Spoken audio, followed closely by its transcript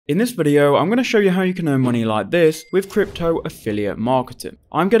In this video, I'm going to show you how you can earn money like this with crypto affiliate marketing.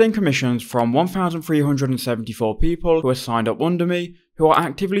 I'm getting commissions from 1,374 people who are signed up under me, who are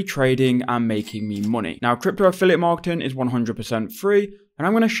actively trading and making me money. Now, crypto affiliate marketing is 100% free, and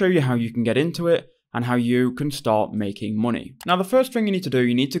I'm going to show you how you can get into it and how you can start making money. Now, the first thing you need to do,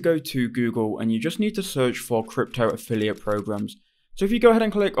 you need to go to Google and you just need to search for crypto affiliate programs. So if you go ahead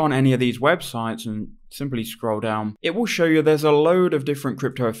and click on any of these websites and simply scroll down, it will show you there's a load of different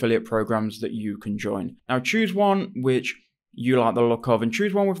crypto affiliate programs that you can join. Now choose one which you like the look of and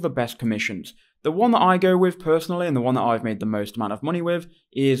choose one with the best commissions. The one that I go with personally and the one that I've made the most amount of money with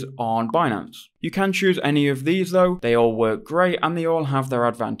is on Binance. You can choose any of these though, they all work great and they all have their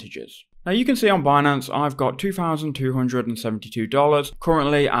advantages. Now you can see on Binance I've got $2,272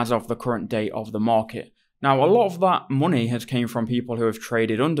 currently as of the current date of the market. Now, a lot of that money has came from people who have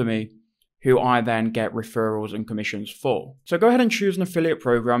traded under me, who I then get referrals and commissions for. So go ahead and choose an affiliate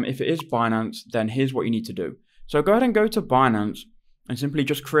program. If it is Binance, then here's what you need to do. So go ahead and go to Binance and simply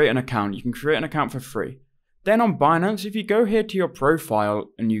just create an account. You can create an account for free. Then on Binance, if you go here to your profile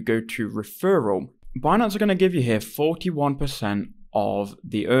and you go to referral, Binance are going to give you here 41% of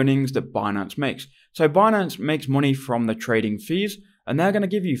the earnings that Binance makes. So Binance makes money from the trading fees, and they're going to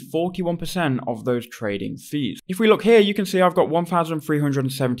give you 41% of those trading fees. If we look here, you can see I've got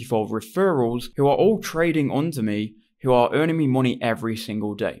 1,374 referrals who are all trading under me, who are earning me money every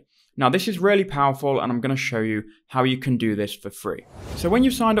single day. Now, this is really powerful, and I'm going to show you how you can do this for free. So when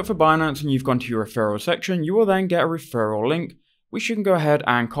you've signed up for Binance and you've gone to your referral section, you will then get a referral link, which you can go ahead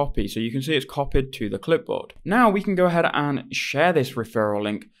and copy. So you can see it's copied to the clipboard. Now we can go ahead and share this referral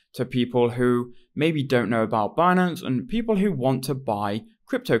link to people who maybe don't know about Binance and people who want to buy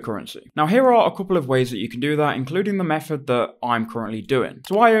cryptocurrency. Now here are a couple of ways that you can do that, including the method that I'm currently doing.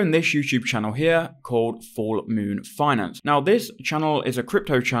 So I own this YouTube channel here called Full Moon Finance. Now this channel is a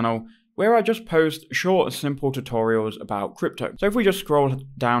crypto channel where I just post short, simple tutorials about crypto. So if we just scroll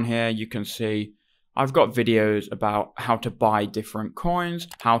down here, you can see I've got videos about how to buy different coins,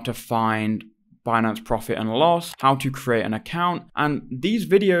 how to find Binance profit and loss, how to create an account, and these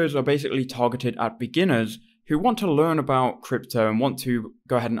videos are basically targeted at beginners who want to learn about crypto and want to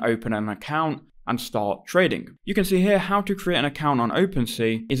go ahead and open an account and start trading. You can see here how to create an account on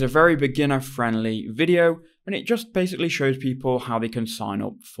OpenSea is a very beginner friendly video, and it just basically shows people how they can sign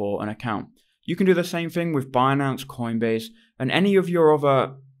up for an account. You can do the same thing with Binance, Coinbase, and any of your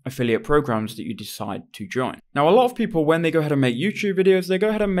other affiliate programs that you decide to join. Now, a lot of people, when they go ahead and make YouTube videos, they go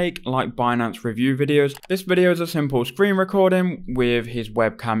ahead and make like Binance review videos. This video is a simple screen recording with his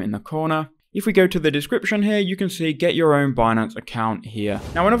webcam in the corner. If we go to the description here, you can see get your own Binance account here.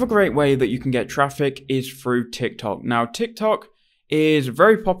 Now, another great way that you can get traffic is through TikTok. Now, TikTok is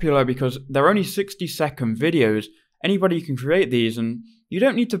very popular because they're only 60-second videos. Anybody can create these, and you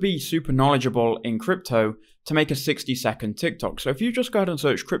don't need to be super knowledgeable in crypto to make a 60-second TikTok. So if you just go ahead and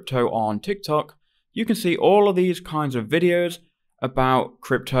search crypto on TikTok, you can see all of these kinds of videos about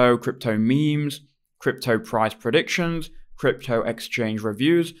crypto, crypto memes, crypto price predictions, crypto exchange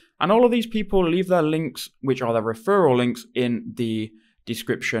reviews, and all of these people leave their links, which are their referral links, in the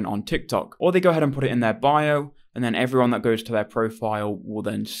description on TikTok. Or they go ahead and put it in their bio, and then everyone that goes to their profile will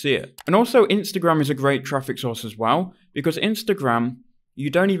then see it. And also Instagram is a great traffic source as well, because Instagram,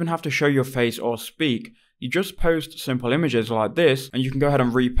 you don't even have to show your face or speak. You just post simple images like this, and you can go ahead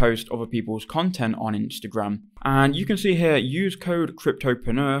and repost other people's content on Instagram. And you can see here, use code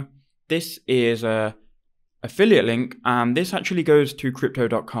CryptoPreneur. This is a affiliate link, and this actually goes to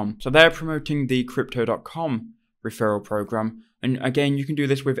crypto.com. So they're promoting the crypto.com referral program. And again, you can do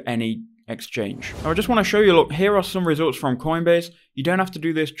this with any exchange. Now I just want to show you, look, here are some results from Coinbase. You don't have to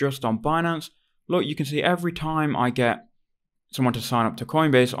do this just on Binance. Look, you can see every time I get someone to sign up to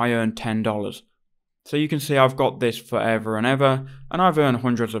Coinbase, I earn $10. So you can see I've got this forever and ever, and I've earned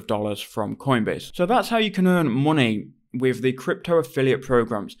hundreds of dollars from Coinbase. So that's how you can earn money with the crypto affiliate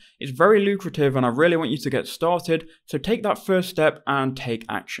programs. It's very lucrative, and I really want you to get started. So take that first step and take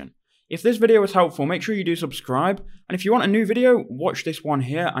action. If this video was helpful, make sure you do subscribe. And if you want a new video, watch this one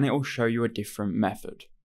here and it will show you a different method.